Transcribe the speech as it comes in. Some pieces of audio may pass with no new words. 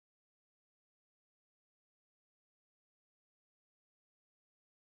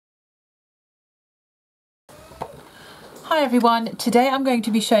Hi everyone, today I'm going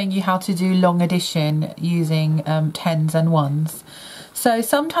to be showing you how to do long addition using tens and ones. So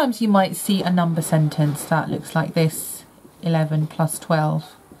sometimes you might see a number sentence that looks like this, 11 plus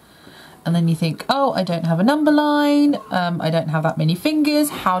 12. And then you think, oh, I don't have a number line, I don't have that many fingers,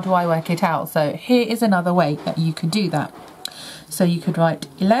 how do I work it out? So here is another way that you could do that. So you could write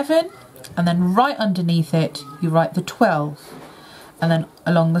 11 and then right underneath it you write the 12. And then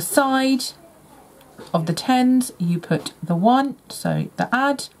along the side of the tens you put the 1, so the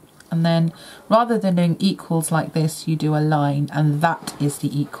add, and then rather than doing equals like this you do a line, and that is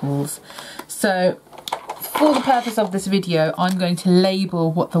the equals. So for the purpose of this video I'm going to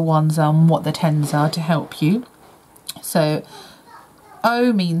label what the ones are and what the tens are to help you. So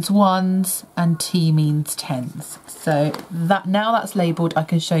O means ones and T means tens. So that now that's labelled, I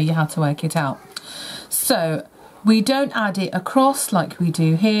can show you how to work it out. So we don't add it across like we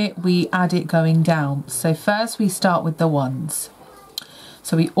do here, we add it going down. So first we start with the ones.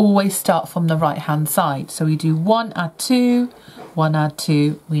 So we always start from the right hand side. So we do 1 add 2, 1 add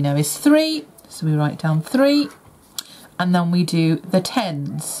 2 we know is 3, so we write down 3. And then we do the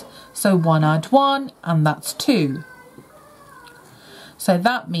tens. So 1 add 1 and that's 2. So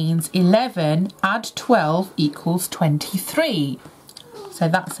that means 11 add 12 equals 23. So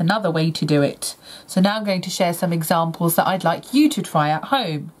that's another way to do it. So now I'm going to share some examples that I'd like you to try at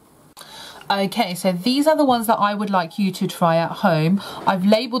home. Okay, so these are the ones that I would like you to try at home. I've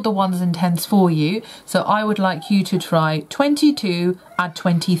labelled the ones and tens for you. So I would like you to try 22 add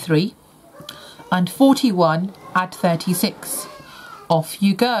 23 and 41 add 36. Off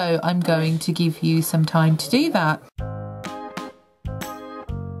you go. I'm going to give you some time to do that.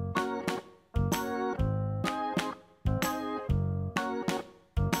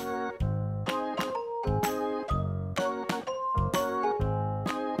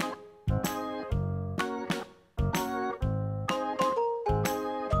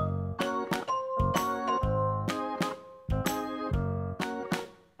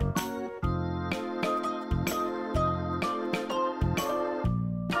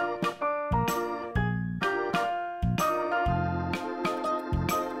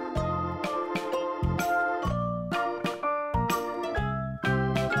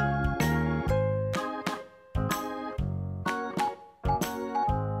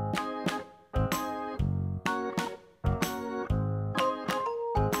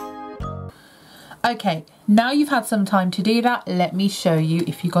 Okay, now you've had some time to do that, let me show you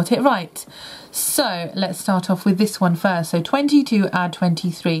if you got it right. So let's start off with this one first. So 22 add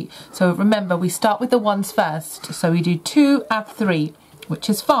 23. So remember, we start with the ones first. So we do 2 add 3, which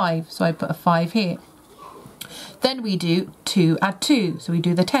is 5. So I put a 5 here. Then we do 2 add 2. So we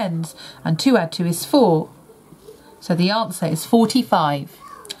do the tens. And 2 add 2 is 4. So the answer is 45.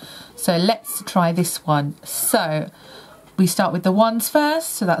 So let's try this one. So we start with the ones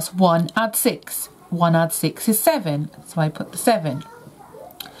first. So that's 1 add 6. 1 add 6 is 7, so I put the 7.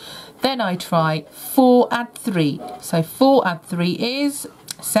 Then I try 4 add 3. So 4 add 3 is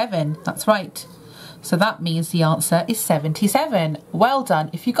 7, that's right. So that means the answer is 77. Well done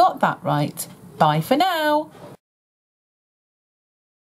if you got that right. Bye for now.